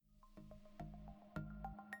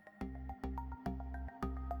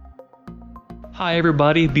Hi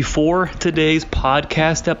everybody, before today's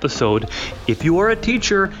podcast episode, if you are a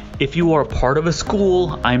teacher, if you are a part of a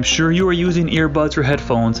school, I'm sure you are using earbuds or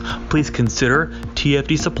headphones, please consider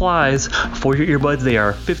TFD supplies for your earbuds. They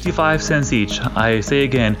are 55 cents each. I say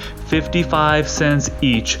again, 55 cents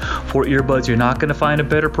each for earbuds. You're not going to find a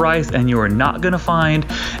better price and you are not going to find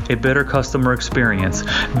a better customer experience.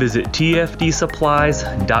 Visit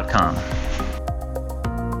tfdsupplies.com.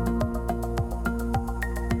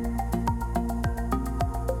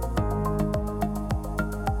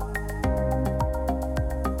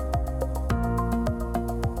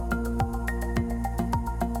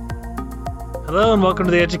 Hello and welcome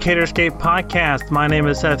to the Educator Escape podcast. My name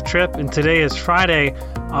is Seth Tripp and today is Friday,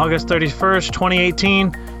 August 31st,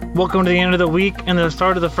 2018. Welcome to the end of the week and the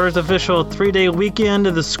start of the first official 3-day weekend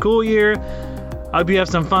of the school year. I hope you have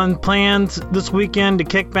some fun plans this weekend to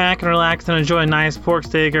kick back and relax and enjoy a nice pork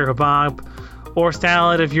steak or kebab or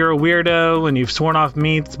salad if you're a weirdo and you've sworn off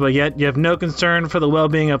meats but yet you have no concern for the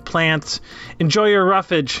well-being of plants. Enjoy your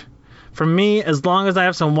roughage. For me, as long as I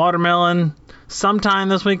have some watermelon sometime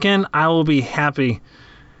this weekend, I will be happy.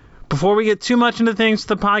 Before we get too much into things to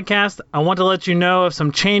the podcast, I want to let you know of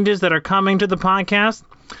some changes that are coming to the podcast.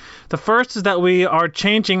 The first is that we are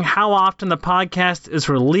changing how often the podcast is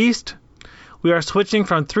released. We are switching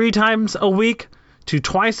from 3 times a week to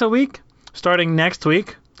twice a week, starting next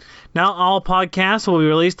week. Now all podcasts will be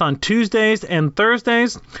released on Tuesdays and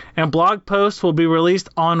Thursdays, and blog posts will be released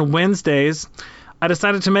on Wednesdays. I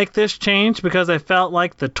decided to make this change because I felt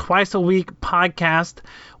like the twice-a-week podcast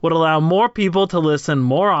would allow more people to listen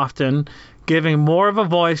more often, giving more of a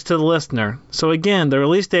voice to the listener. So again, the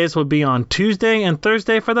release days will be on Tuesday and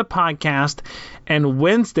Thursday for the podcast and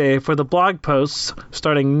Wednesday for the blog posts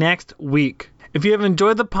starting next week. If you have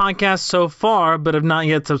enjoyed the podcast so far but have not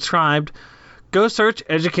yet subscribed, go search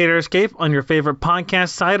Educator Escape on your favorite podcast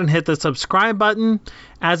site and hit the subscribe button.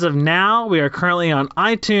 As of now, we are currently on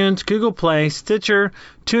iTunes, Google Play, Stitcher,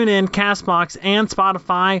 TuneIn, CastBox, and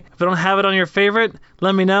Spotify. If you don't have it on your favorite,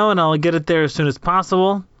 let me know and I'll get it there as soon as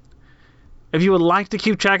possible. If you would like to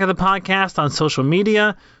keep track of the podcast on social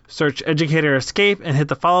media, search Educator Escape and hit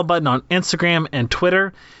the follow button on Instagram and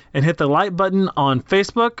Twitter, and hit the like button on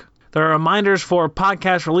Facebook. There are reminders for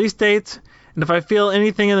podcast release dates. And if I feel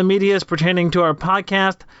anything in the media is pertaining to our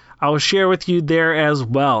podcast, I will share with you there as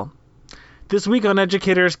well. This week on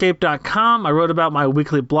EducatorEscape.com, I wrote about my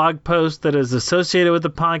weekly blog post that is associated with the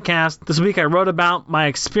podcast. This week I wrote about my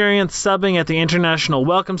experience subbing at the International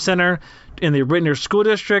Welcome Center in the Rittner School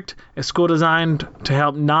District, a school designed to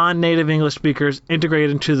help non-native English speakers integrate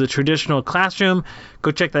into the traditional classroom.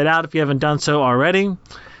 Go check that out if you haven't done so already.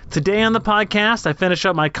 Today on the podcast, I finish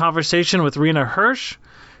up my conversation with Riina Hirsch,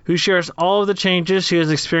 who shares all of the changes she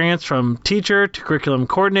has experienced from teacher to curriculum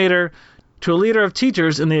coordinator to a leader of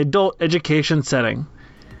teachers in the adult education setting.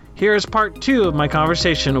 Here is part 2 of my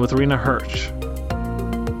conversation with Riina Hirsch.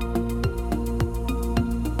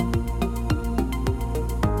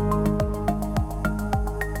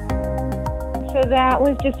 So that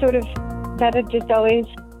was just that had just always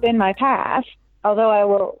been my path, although I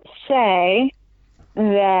will say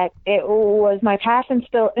that it was my path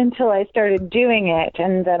until I started doing it,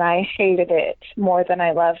 and then I hated it more than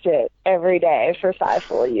I loved it every day for 5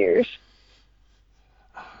 full years.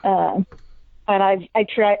 And I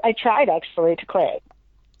tried actually to quit.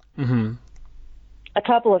 Mm-hmm. A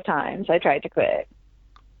couple of times I tried to quit.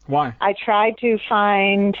 Why? I tried to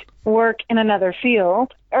find work in another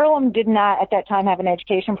field. Earlham did not at that time have an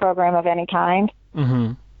education program of any kind.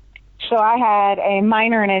 Mm-hmm. So I had a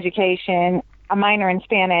minor in education, a minor in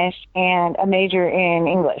Spanish, and a major in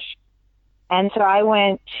English. And so I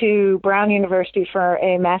went to Brown University for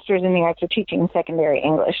a master's in the arts of teaching secondary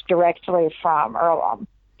English directly from Earlham.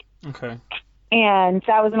 Okay. And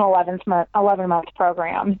that was an 11-month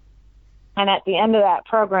program. And at the end of that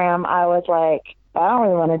program, I was like, I don't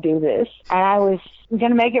really want to do this. And I was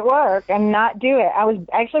going to make it work and not do it. I was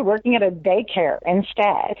actually working at a daycare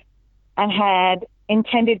instead and had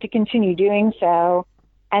intended to continue doing so.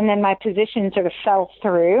 And then my position sort of fell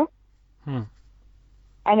through. And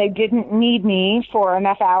they didn't need me for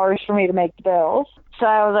enough hours for me to make the bills. So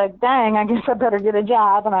I was like, dang, I guess I better get a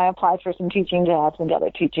job. And I applied for some teaching jobs and got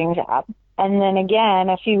a teaching job. And then again,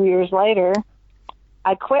 a few years later,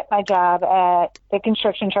 I quit my job at the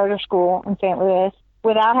construction charter school in St. Louis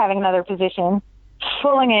without having another position,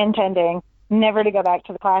 fully intending never to go back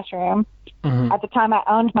to the classroom. Mm-hmm. At the time, I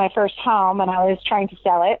owned my first home, and I was trying to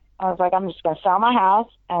sell it. I was like, I'm just going to sell my house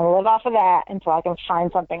and live off of that until I can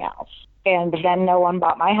find something else. And then no one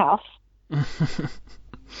bought my house.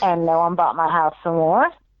 And no one bought my house some more.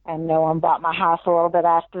 And no one bought my house a little bit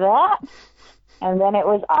after that. And then it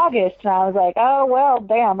was August, and I was like, oh, well,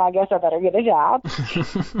 damn, I guess I better get a job.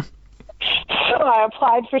 So I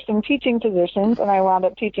applied for some teaching positions, and I wound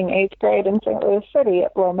up teaching 8th grade in St. Louis City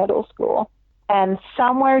at Blow Middle School. And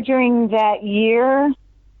somewhere during that year,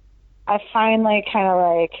 I finally kind of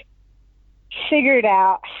like figured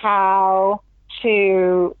out how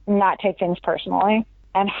to not take things personally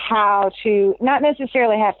and how to not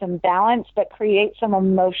necessarily have some balance, but create some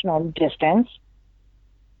emotional distance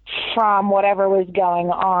from whatever was going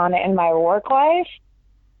on in my work life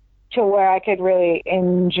to where I could really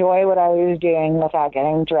enjoy what I was doing without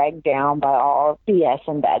getting dragged down by all BS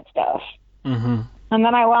and bad stuff. Mm-hmm. And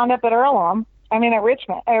then I wound up at Rittner, and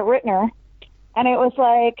it was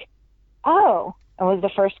like, oh, it was the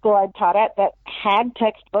first school I'd taught at that had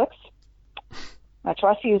textbooks. Much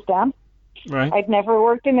less used them. Right. I'd never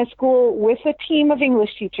worked in a school with a team of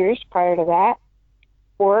English teachers prior to that,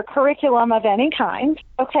 or a curriculum of any kind.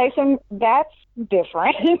 Okay, so that's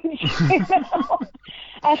different. You know?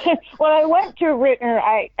 And when I went to Rittner,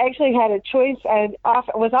 I actually had a choice. I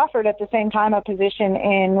was offered at the same time a position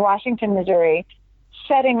in Washington, Missouri,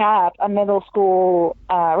 setting up a middle school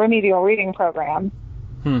remedial reading program,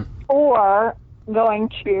 or going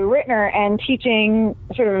to Rittner and teaching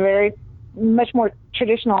sort of a very much more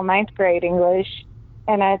traditional 9th grade English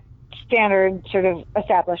in a standard sort of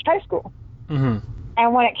established high school. Mm-hmm.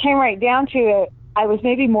 And when it came right down to it, I was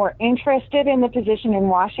maybe more interested in the position in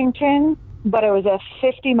Washington, but it was a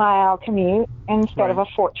 50-mile commute instead of a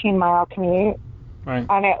 14-mile commute. Right.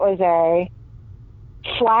 And it was a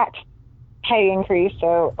flat pay increase,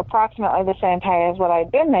 so approximately the same pay as what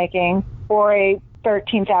I'd been making, or a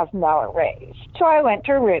 $13,000 raise. So I went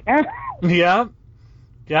to Rittner.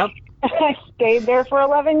 Yep. I stayed there for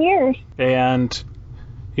 11 years. And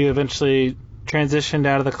you eventually transitioned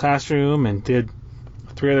out of the classroom and did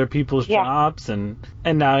 3 other people's jobs, and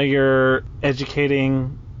now you're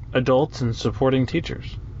educating adults and supporting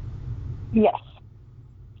teachers. Yes.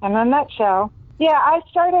 In a nutshell. Yeah,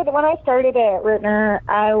 when I started at Rittner,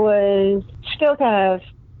 I was still kind of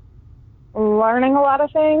learning a lot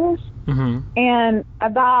of things. Mm-hmm. And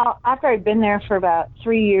after I'd been there for about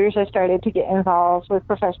 3 years, I started to get involved with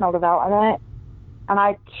professional development. And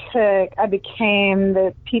I became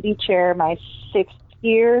the PD chair my 6th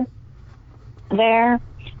year there,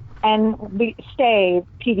 and stayed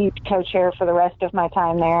PD co-chair for the rest of my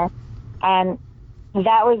time there. And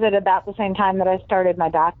that was at about the same time that I started my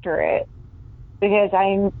doctorate, because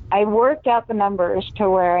I worked out the numbers to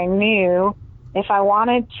where I knew if I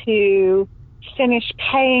wanted to finish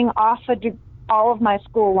paying off all of my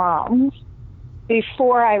school loans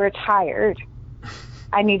before I retired,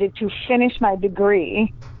 I needed to finish my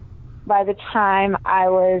degree by the time I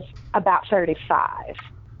was about 35.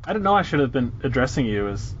 I didn't know I should have been addressing you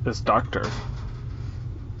as doctor.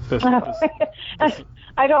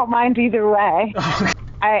 I don't mind either way.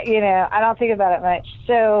 I don't think about it much.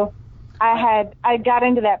 So I got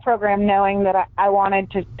into that program knowing that I wanted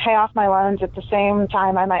to pay off my loans at the same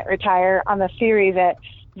time I might retire, on the theory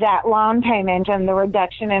that loan payment and the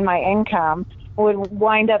reduction in my income would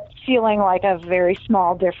wind up feeling like a very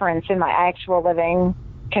small difference in my actual living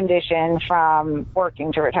condition from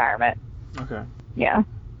working to retirement. Okay. Yeah.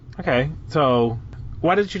 Okay. So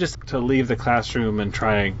why did you just to leave the classroom and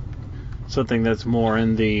try something that's more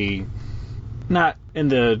not in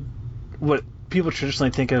the what people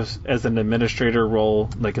traditionally think of as an administrator role,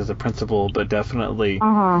 like as a principal, but definitely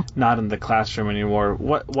not in the classroom anymore?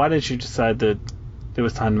 Why did you decide that it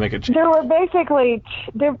was time to make a change? There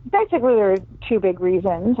were 2 big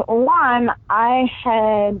reasons. One, I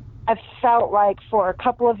felt like for a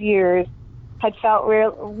couple of years had felt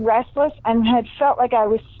real restless and had felt like I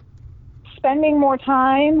was spending more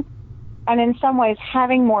time and in some ways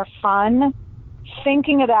having more fun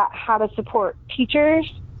thinking about how to support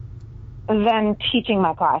teachers than teaching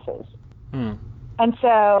my classes. And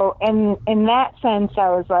so in that sense, I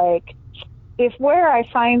was like, if where I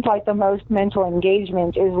find like the most mental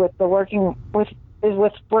engagement is with working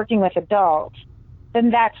with adults,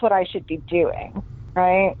 then that's what I should be doing,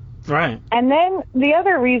 right? Right. And then the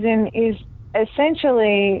other reason is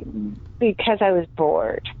essentially because I was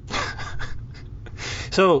bored.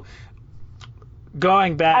 So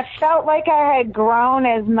going back, I felt like I had grown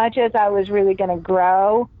as much as I was really going to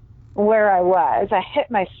grow where I was. I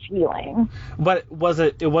hit my ceiling. But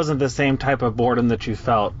it wasn't the same type of boredom that you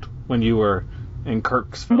felt when you were in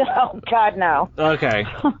Kirksville? No, God, no. Okay.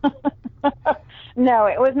 No,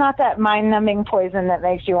 it was not that mind-numbing poison that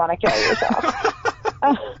makes you want to kill yourself.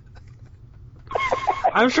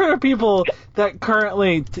 I'm sure people that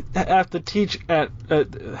currently currently teach at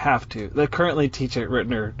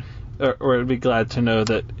Rittner or would be glad to know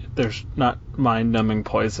that there's not mind-numbing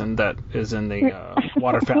poison that is in the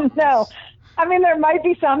water fountain. No. I mean, there might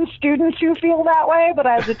be some students who feel that way, but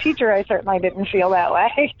as a teacher, I certainly didn't feel that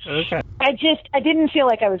way. Okay. I didn't feel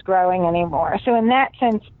like I was growing anymore. So in that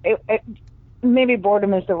sense, maybe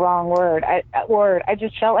boredom is the wrong word. I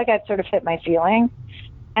just felt like I'd sort of hit my ceiling.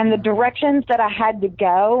 And the directions that I had to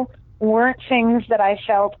go weren't things that I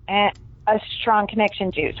felt a strong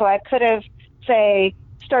connection to. So I could have, say,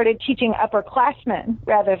 started teaching upperclassmen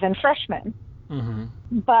rather than freshmen. Mm-hmm.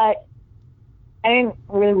 But I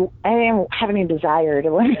didn't have any desire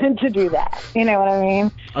to do that. You know what I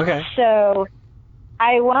mean? Okay. So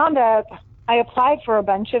I applied for a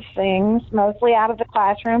bunch of things, mostly out of the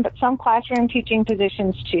classroom, but some classroom teaching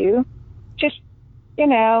positions too. Just,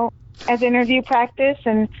 as interview practice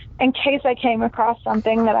and in case I came across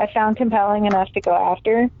something that I found compelling enough to go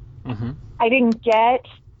after. Mm-hmm. I didn't get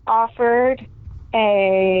offered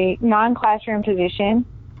a non-classroom position.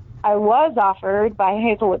 I was offered by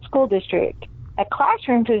Hazelwood School District a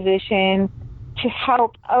classroom position to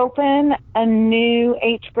help open a new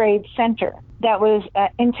 8th grade center that was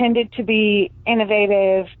intended to be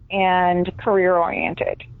innovative and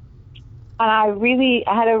career-oriented. And I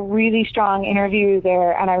had a really strong interview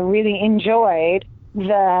there, and I really enjoyed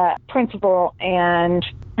the principal and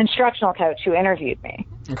instructional coach who interviewed me.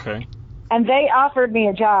 Okay. And they offered me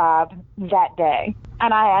a job that day,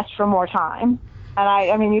 and I asked for more time. And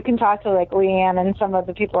I mean, you can talk to Leanne and some of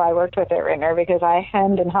the people I worked with at Rittner because I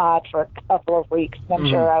hemmed and hawed for a couple of weeks. I'm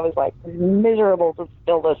sure I was miserable to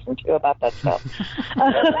still listen to about that stuff.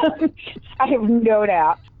 I have no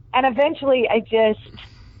doubt. And eventually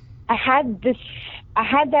I had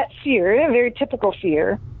that fear, a very typical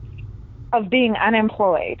fear of being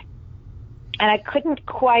unemployed. And I couldn't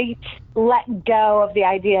quite let go of the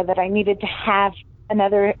idea that I needed to have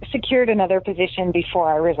secured another position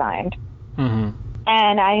before I resigned. Mm-hmm.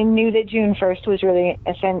 And I knew that June 1st was really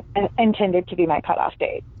intended to be my cutoff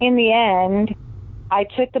date. In the end, I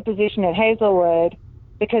took the position at Hazelwood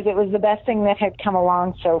because it was the best thing that had come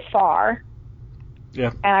along so far.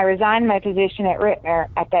 Yeah. And I resigned my position at Rittner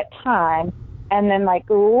at that time. And then,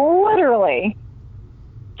 literally,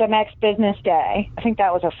 the next business day, I think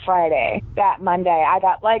that was a Friday, that Monday, I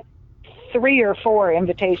got 3 or 4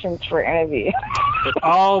 invitations for interview. It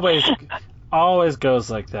always goes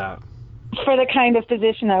like that. For the kind of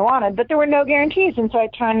position I wanted, but there were no guarantees, and so I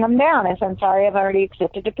turned them down. I said, I'm sorry, I've already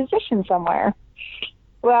accepted a position somewhere.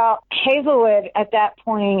 Well, Hazelwood at that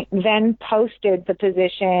point then posted the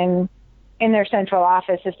position in their central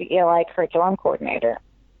office as the ELI curriculum coordinator.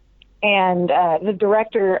 And the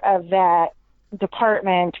director of that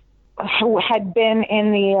department who had been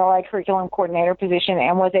in the ELI curriculum coordinator position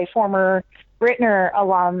and was a former Rittner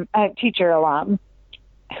teacher alum,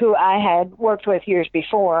 who I had worked with years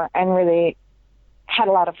before and really had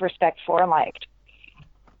a lot of respect for and liked.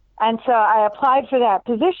 And so I applied for that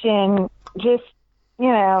position just,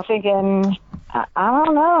 thinking, I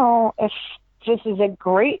don't know if this is a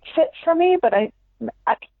great fit for me, but I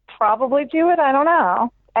could probably do it. I don't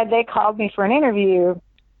know. And they called me for an interview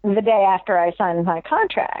the day after I signed my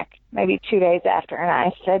contract, maybe 2 days after. And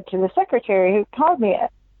I said to the secretary who called me,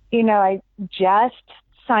 I just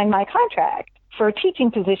signed my contract for a teaching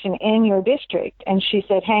position in your district. And she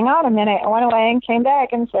said, hang on a minute. I went away and came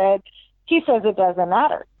back and said, he says it doesn't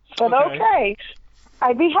matter. I said, okay.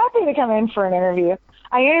 I'd be happy to come in for an interview.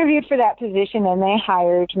 I interviewed for that position and they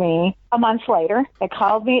hired me a month later. They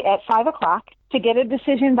called me at 5 o'clock to get a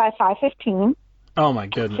decision by 5:15. Oh my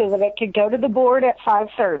goodness. So that it could go to the board at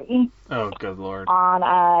 5:30. Oh, good Lord. On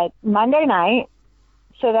a Monday night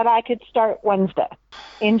so that I could start Wednesday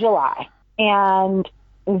in July. And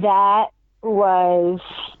that was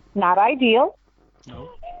not ideal. No.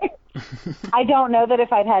 I don't know that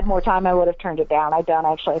if I'd had more time, I would have turned it down. I don't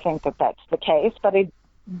actually think that that's the case, but it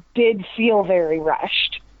did feel very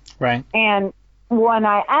rushed. Right. And when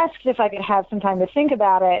I asked if I could have some time to think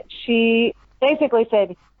about it, she basically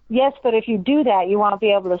said, yes, but if you do that, you won't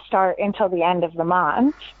be able to start until the end of the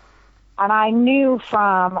month. And I knew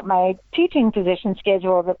from my teaching position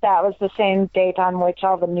schedule that that was the same date on which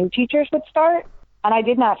all the new teachers would start. And I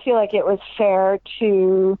did not feel like it was fair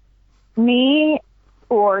to me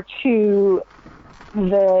or to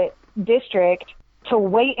the district to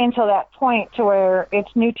wait until that point to where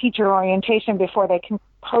it's new teacher orientation before they can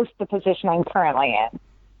post the position I'm currently in.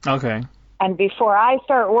 Okay. And before I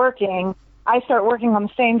start working on the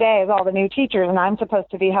same day as all the new teachers, and I'm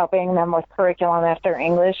supposed to be helping them with curriculum if they're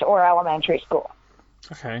English or elementary school.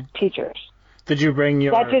 Okay. Teachers. Did you bring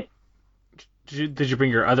your Did you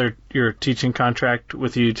bring your teaching contract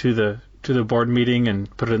with you to the board meeting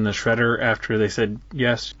and put it in the shredder after they said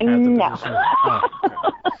yes? No. Oh, okay.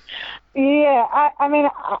 Yeah, I mean,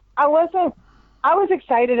 I was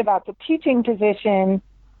excited about the teaching position,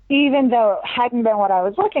 even though it hadn't been what I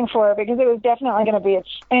was looking for, because it was definitely going to be an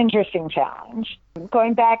interesting challenge.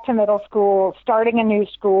 Going back to middle school, starting a new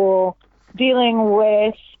school, dealing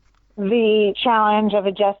with the challenge of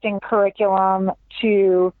adjusting curriculum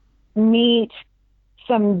to meet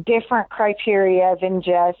some different criteria than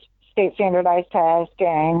just state standardized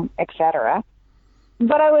testing, et cetera.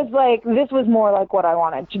 But I was like, this was more like what I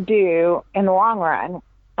wanted to do in the long run.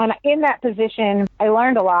 And in that position, I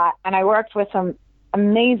learned a lot, and I worked with some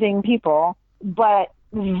amazing people, but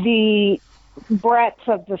the breadth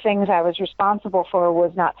of the things I was responsible for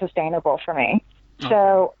was not sustainable for me. Okay.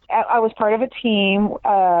 So I was part of a team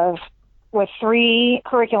with 3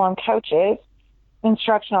 curriculum coaches,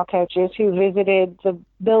 instructional coaches, who visited the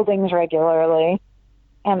buildings regularly,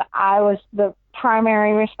 and I was the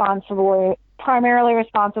primarily responsible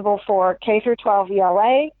for K through 12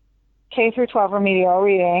 ELA, K through 12 remedial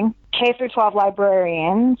reading, K through 12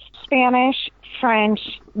 librarians, Spanish, French,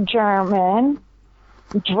 German,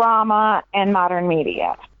 drama, and modern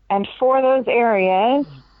media. And for those areas,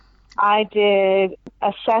 I did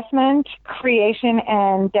assessment, creation,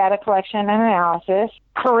 and data collection and analysis,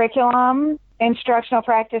 curriculum, instructional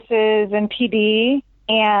practices and PD,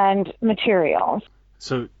 and materials.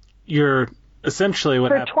 So you're essentially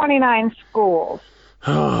what happened... For 29 schools.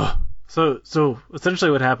 So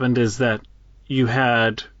essentially what happened is that you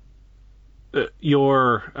had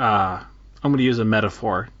your... I'm going to use a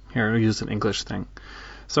metaphor here. I'll use an English thing.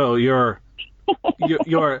 So your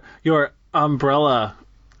umbrella,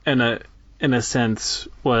 in a sense,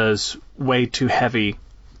 was way too heavy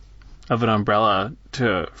of an umbrella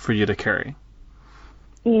for you to carry.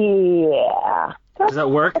 Yeah. Does that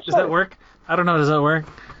work? I don't know. Does that work?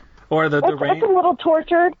 Or the rain? It's a little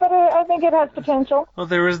tortured, but I think it has potential. Well,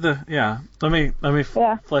 there was Let me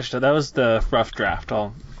flesh that. That was the rough draft.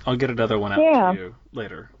 I'll get another one out to you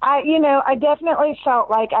later. I definitely felt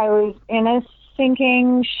like I was in a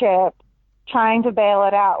sinking ship, trying to bail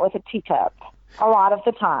it out with a teacup a lot of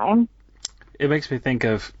the time. It makes me think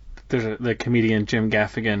of the comedian Jim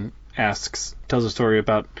Gaffigan tells a story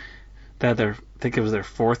about that. I think it was their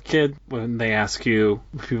 4th kid. When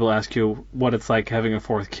people ask you what it's like having a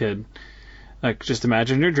 4th kid, like, just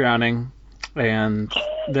imagine you're drowning, and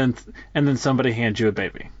then somebody hands you a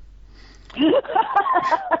baby.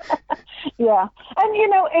 Yeah, and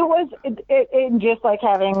it just like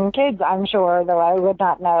having kids, I'm sure, though I would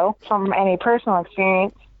not know from any personal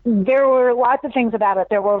experience. There were lots of things about it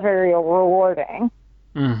that were very rewarding.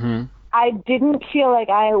 Mm-hmm. I didn't feel like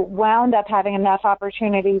I wound up having enough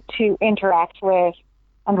opportunity to interact with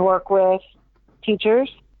and work with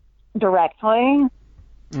teachers directly.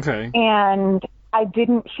 Okay. And I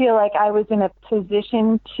didn't feel like I was in a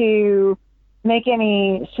position to make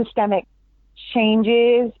any systemic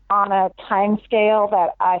changes on a time scale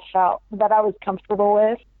that I felt that I was comfortable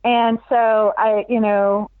with. And so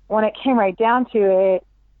when it came right down to it,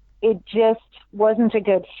 it just wasn't a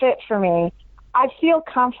good fit for me. I feel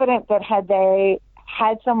confident that had they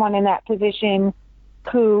had someone in that position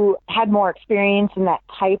who had more experience in that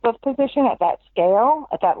type of position at that scale,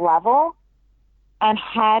 at that level, and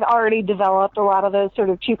had already developed a lot of those sort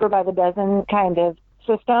of cheaper by the dozen kind of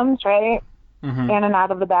systems, right? Mm-hmm. In and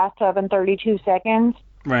out of the bathtub in 32 seconds.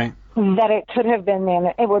 Right. That it could have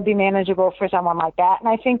been, it would be manageable for someone like that. And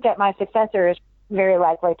I think that my successor is very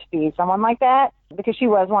likely to be someone like that, because she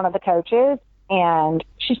was one of the coaches, and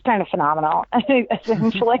she's kind of phenomenal,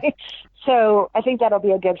 essentially. So I think that'll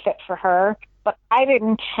be a good fit for her. But I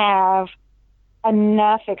didn't have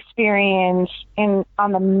enough experience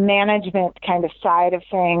on the management kind of side of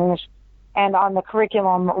things, and on the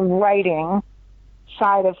curriculum writing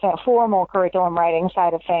side of things, formal curriculum writing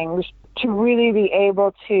side of things, to really be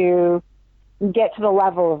able to get to the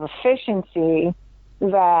level of efficiency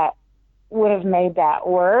that would have made that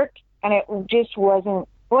work. And it just wasn't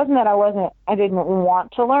that I didn't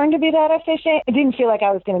want to learn to be that efficient. It didn't feel like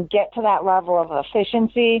I was going to get to that level of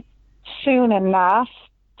efficiency soon enough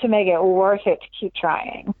to make it worth it to keep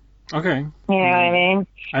trying. Okay. You know what I mean?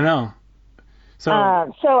 I know. So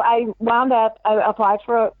I applied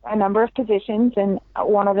for a number of positions, and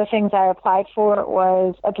one of the things I applied for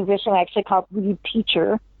was a position actually called lead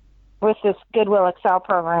teacher with this Goodwill Excel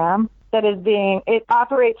program that it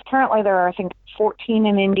operates currently. There are, I think, 14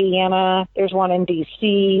 in Indiana. There's one in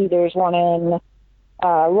D.C. There's one in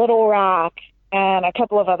Little Rock and a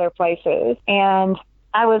couple of other places. And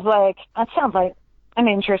I was like, that sounds like an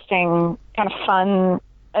interesting, kind of fun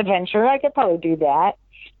adventure. I could probably do that.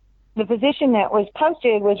 The position that was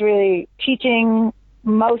posted was really teaching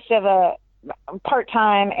most of a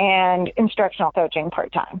part-time and instructional coaching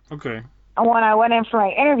part-time. Okay. And when I went in for my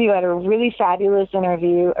interview, I had a really fabulous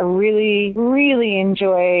interview. I really, really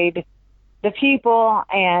enjoyed the people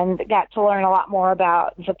and got to learn a lot more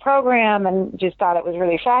about the program and just thought it was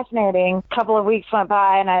really fascinating. A couple of weeks went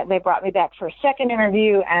by and they brought me back for a second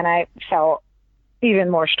interview, and I felt even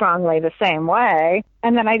more strongly the same way.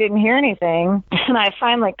 And then I didn't hear anything. And I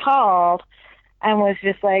finally called and was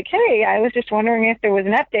just like, hey, I was just wondering if there was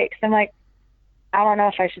an update. Because I'm like, I don't know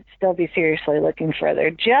if I should still be seriously looking for other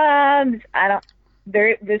jobs.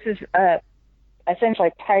 This is essentially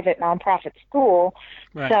a private nonprofit school.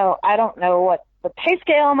 Right. So I don't know what the pay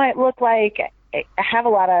scale might look like. I have a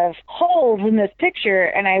lot of holes in this picture,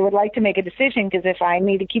 and I would like to make a decision because if I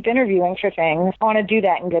need to keep interviewing for things, I want to do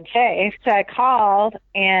that in good faith. So I called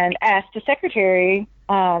and asked the secretary,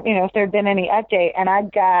 if there had been any update, and I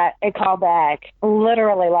got a call back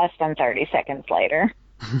literally less than 30 seconds later.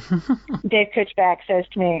 Dave Kutchback says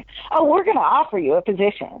to me, oh, we're going to offer you a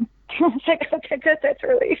position. I was like, okay, good, that's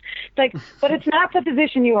relief. It's like, but it's not the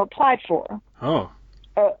position you applied for. Oh.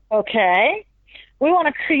 Okay. We want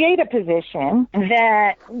to create a position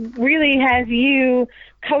that really has you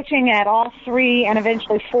coaching at all 3 and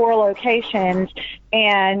eventually 4 locations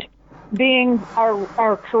and being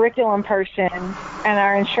our curriculum person and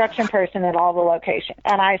our instruction person at all the locations.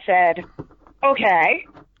 And I said, okay.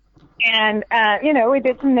 And, we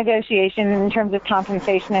did some negotiation in terms of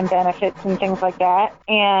compensation and benefits and things like that.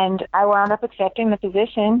 And I wound up accepting the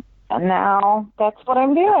position. And now that's what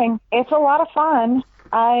I'm doing. It's a lot of fun.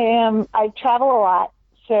 I travel a lot.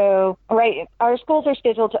 So, our schools are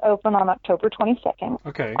scheduled to open on October 22nd.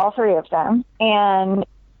 Okay. All 3 of them. And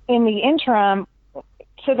in the interim,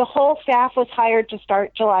 so the whole staff was hired to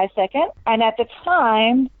start July 2nd. And at the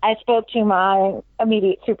time, I spoke to my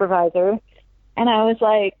immediate supervisor, and I was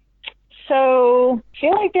like, so I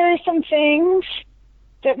feel like there are some things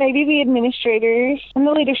that maybe the administrators and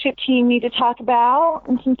the leadership team need to talk about,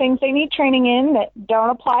 and some things they need training in that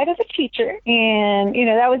don't apply to the teacher. And,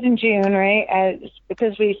 that was in June, right?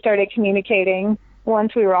 Because we started communicating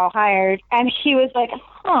once we were all hired. And he was like,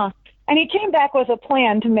 huh. And he came back with a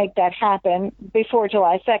plan to make that happen before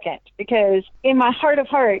July 2nd, because in my heart of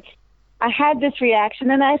hearts, I had this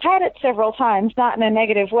reaction, and I've had it several times, not in a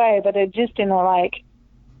negative way, but just in a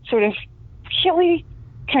sort of silly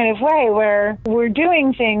kind of way where we're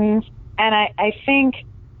doing things, and I think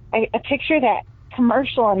I picture that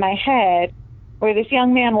commercial in my head where this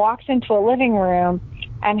young man walks into a living room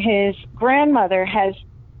and his grandmother has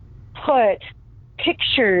put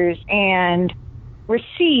pictures and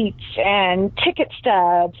receipts and ticket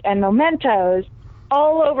stubs and mementos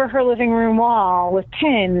all over her living room wall with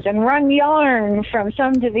pins and run yarn from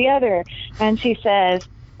some to the other. And she says,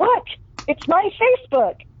 look, it's my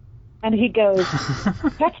Facebook. And he goes,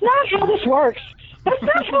 that's not how this works. That's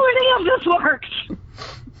not how any of this works.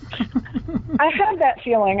 I have that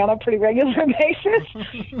feeling on a pretty regular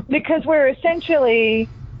basis because we're essentially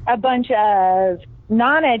a bunch of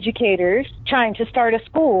non-educators trying to start a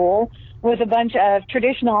school with a bunch of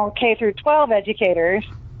traditional K through 12 educators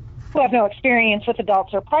who have no experience with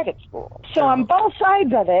adults or private schools. So on both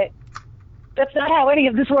sides of it, that's not how any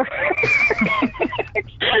of this works.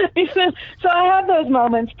 So I have those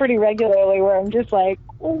moments pretty regularly where I'm just like,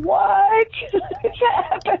 what is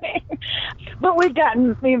happening? But we've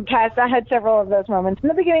past. I had several of those moments in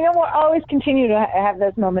the beginning, and we'll always continue to have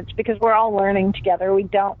those moments because we're all learning together. We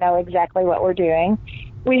don't know exactly what we're doing.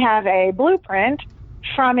 We have a blueprint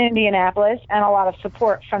from Indianapolis and a lot of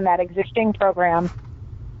support from that existing program,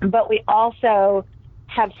 but we also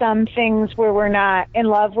have some things where we're not in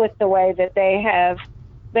love with the way that they have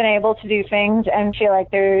been able to do things and feel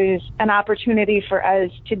like there's an opportunity for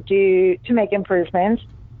us to make improvements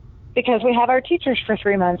because we have our teachers for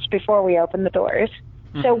 3 months before we open the doors.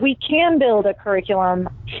 Mm-hmm. So we can build a curriculum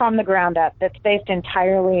from the ground up that's based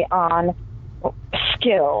entirely on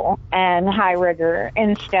skill and high rigor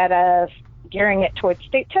instead of gearing it towards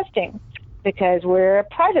state testing. Because we're a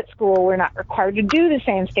private school, we're not required to do the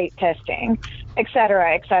same state testing, et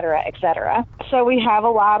cetera, et cetera, et cetera. So we have a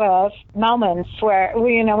lot of moments where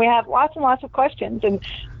we have lots and lots of questions. And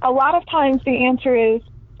a lot of times the answer is,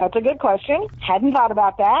 that's a good question. Hadn't thought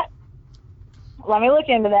about that. Let me look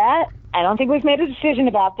into that. I don't think we've made a decision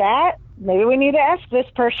about that. Maybe we need to ask this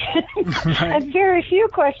person. Right. And very few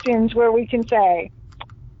questions where we can say,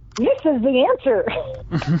 this is the answer.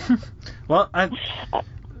 Well, I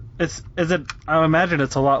imagine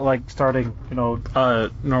it's a lot like starting,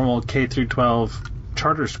 a normal K through 12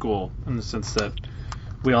 charter school in the sense that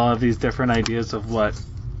we all have these different ideas of what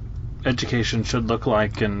education should look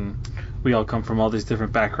like and we all come from all these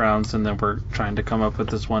different backgrounds, and then we're trying to come up with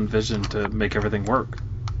this one vision to make everything work.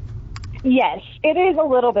 Yes, it is a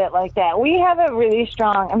little bit like that. We have a really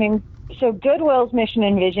strong, so Goodwill's mission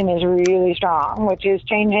and vision is really strong, which is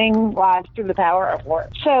changing lives through the power of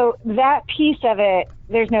work. So that piece of it,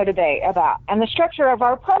 there's no debate about. And the structure of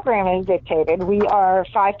our program is dictated. We are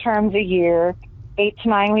 5 terms a year, 8 to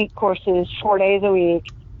 9 week courses, 4 days a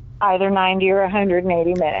week, either 90 or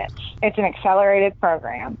 180 minutes. It's an accelerated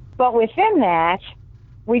program. But within that,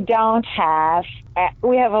 we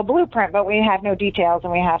have a blueprint, but we have no details,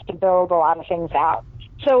 and we have to build a lot of things out.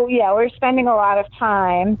 So, yeah, we're spending a lot of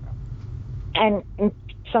time, and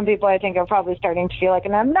some people, I think, are probably starting to feel like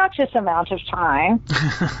an obnoxious amount of time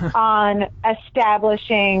on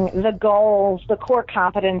establishing the goals, the core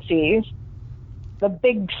competencies, the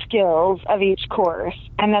big skills of each course,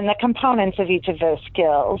 and then the components of each of those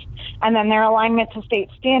skills, and then their alignment to state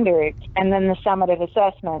standards, and then the summative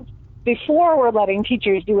assessments, before we're letting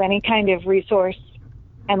teachers do any kind of resource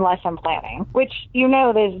and lesson planning, which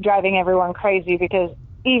is driving everyone crazy, because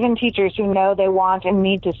even teachers who know they want and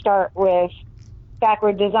need to start with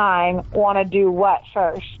backward design want to do what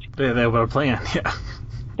first? They want to plan, yeah.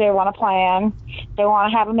 They want to plan. They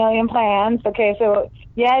want to have a million plans. Okay, so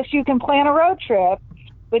yes, you can plan a road trip,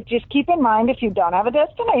 but just keep in mind, if you don't have a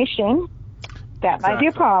destination, that might be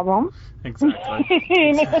a problem.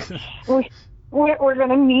 Exactly. We're going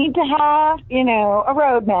to need to have, a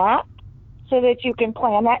roadmap so that you can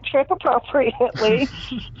plan that trip appropriately.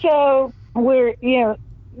 So we're,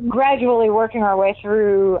 gradually working our way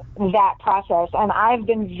through that process. And I've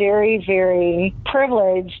been very, very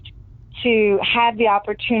privileged to have the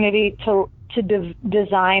opportunity to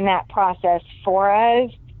design that process for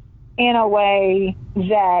us in a way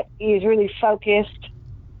that is really focused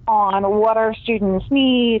on what our students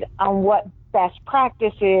need, on what best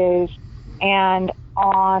practice is, and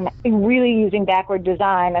on really using backward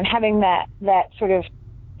design and having that sort of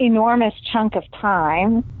enormous chunk of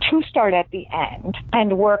time to start at the end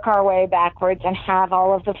and work our way backwards and have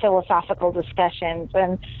all of the philosophical discussions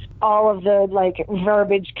and all of the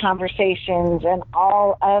verbiage conversations and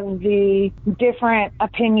all of the different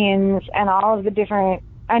opinions and all of the different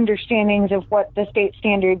understandings of what the state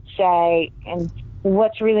standards say and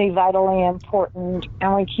what's really vitally important.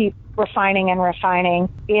 And we keep refining and refining.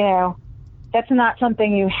 That's not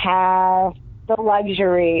something you have the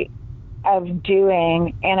luxury of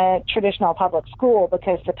doing in a traditional public school,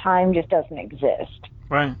 because the time just doesn't exist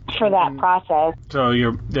for that process. So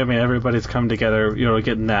everybody's come together,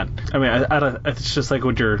 getting that. It's just like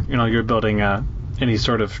when you're building any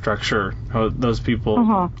sort of structure, those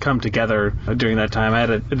people come together during that time. I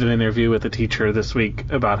did an interview with a teacher this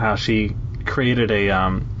week about how she created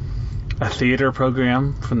a theater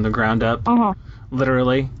program from the ground up,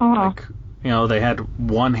 literally. They had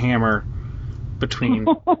one hammer between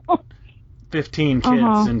 15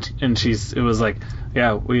 kids, and it was like,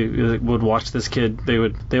 yeah, we would watch this kid. They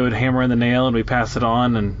would hammer in the nail, and we pass it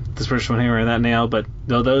on, and this person would hammer in that nail. But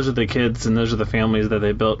those are the kids, and those are the families that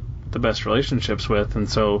they built the best relationships with. And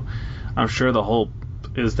so, I'm sure the hope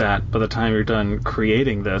is that by the time you're done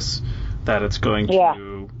creating this, that it's going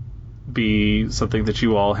to be something that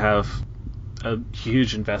you all have a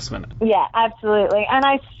huge investment in. Yeah, absolutely. And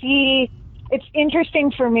I see. It's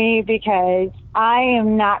interesting for me because I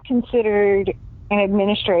am not considered an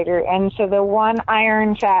administrator, and so the one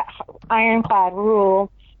ironclad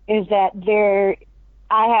rule is that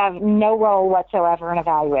I have no role whatsoever in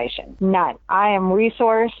evaluation, none. I am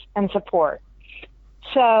resource and support.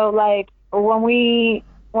 So,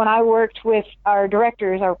 when I worked with our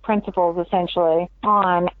directors, our principals essentially,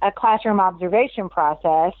 on a classroom observation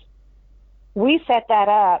process, we set that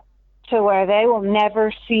up to where they will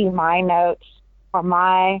never see my notes or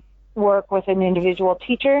my work with an individual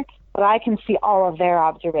teacher, but I can see all of their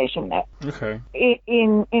observation notes. Okay.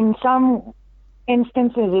 In some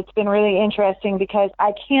instances, it's been really interesting because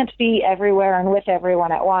I can't be everywhere and with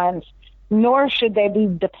everyone at once, nor should they be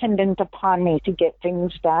dependent upon me to get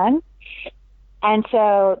things done. And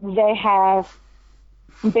so they have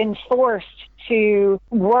been forced to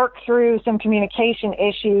work through some communication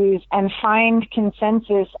issues and find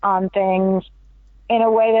consensus on things in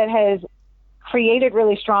a way that has created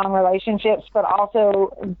really strong relationships, but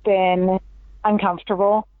also been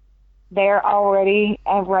uncomfortable. They're already,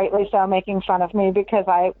 and rightly so, making fun of me because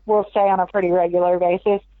I will say on a pretty regular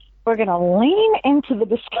basis, we're going to lean into the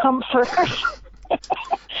discomfort,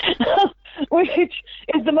 which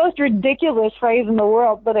is the most ridiculous phrase in the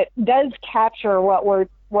world, but it does capture what we're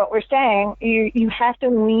saying. You have to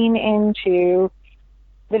lean into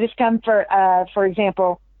the discomfort of, for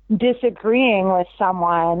example, disagreeing with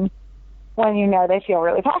someone when they feel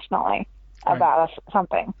really passionately. about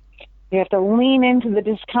something. You have to lean into the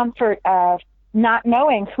discomfort of not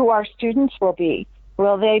knowing who our students will be.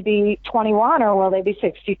 Will they be 21 or will they be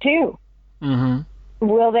 62? Mm-hmm.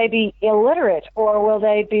 Will they be illiterate or will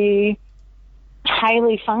they be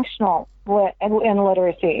highly functional in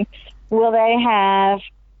literacy? Will they have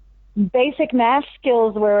basic math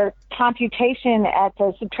skills where computation at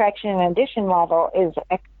the subtraction and addition level is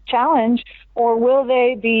a challenge, or will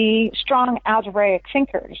they be strong algebraic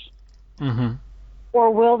thinkers? Mm-hmm.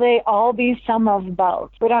 Or will they all be some of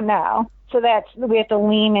both? We don't know. So we have to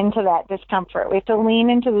lean into that discomfort. We have to lean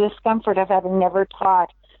into the discomfort of having never taught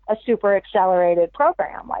a super accelerated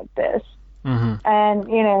program like this. Mm-hmm.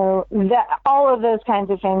 And, all of those kinds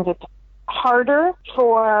of things, it's harder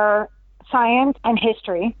for science and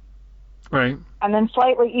history. Right. And then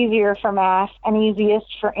slightly easier for math and easiest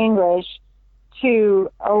for English to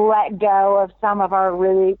let go of some of our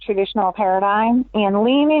really traditional paradigms and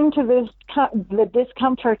lean into the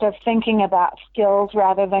discomfort of thinking about skills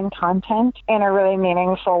rather than content in a really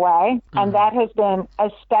meaningful way. Mm-hmm. And that has been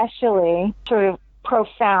especially sort of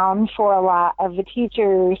profound for a lot of the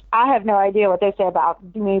teachers. I have no idea what they say about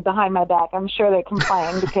me behind my back. I'm sure they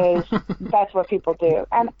complain because that's what people do.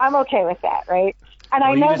 And I'm okay with that, right? And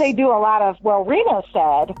I know they do a lot of, Riina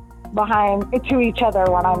said, to each other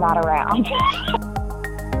when I'm not around.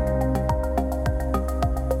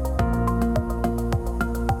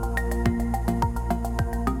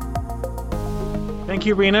 Thank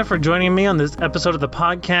you, Riina, for joining me on this episode of the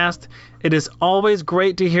podcast. It is always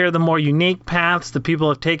great to hear the more unique paths that people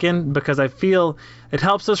have taken because I feel it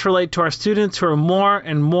helps us relate to our students who are more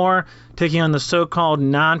and more taking on the so-called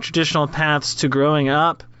non-traditional paths to growing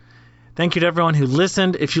up. Thank you to everyone who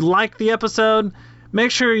listened. If you liked the episode,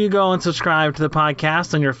 make sure you go and subscribe to the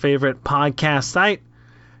podcast on your favorite podcast site.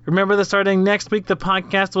 Remember that starting next week, the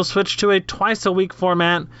podcast will switch to a twice-a-week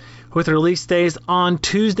format with release days on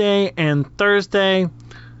Tuesday and Thursday.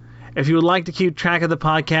 If you would like to keep track of the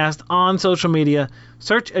podcast on social media,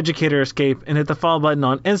 search Educator Escape and hit the follow button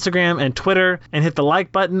on Instagram and Twitter and hit the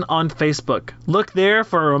like button on Facebook. Look there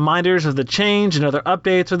for reminders of the change and other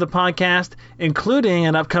updates of the podcast, including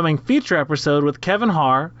an upcoming feature episode with Kevin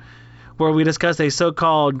Haar, where we discuss a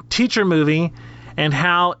so-called teacher movie and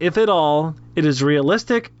how, if at all, it is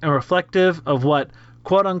realistic and reflective of what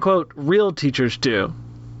quote-unquote real teachers do.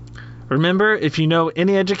 Remember, if you know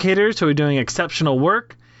any educators who are doing exceptional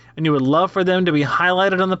work and you would love for them to be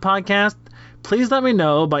highlighted on the podcast, please let me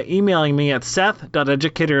know by emailing me at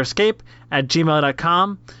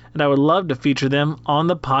seth.educatorescape@gmail.com, and I would love to feature them on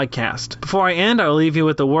the podcast. Before I end, I'll leave you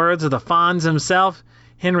with the words of the Fonz himself,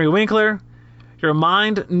 Henry Winkler. Your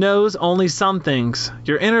mind knows only some things.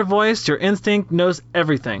 Your inner voice, your instinct, knows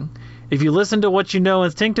everything. If you listen to what you know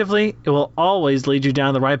instinctively, it will always lead you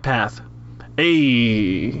down the right path.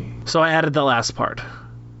 Hey. So I added the last part.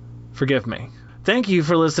 Forgive me. Thank you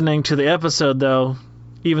for listening to the episode, though,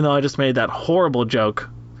 even though I just made that horrible joke.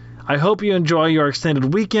 I hope you enjoy your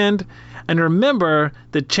extended weekend, and remember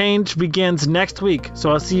that change begins next week,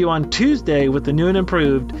 so I'll see you on Tuesday with the new and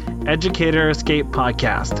improved Educator Escape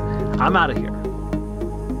podcast. I'm out of here.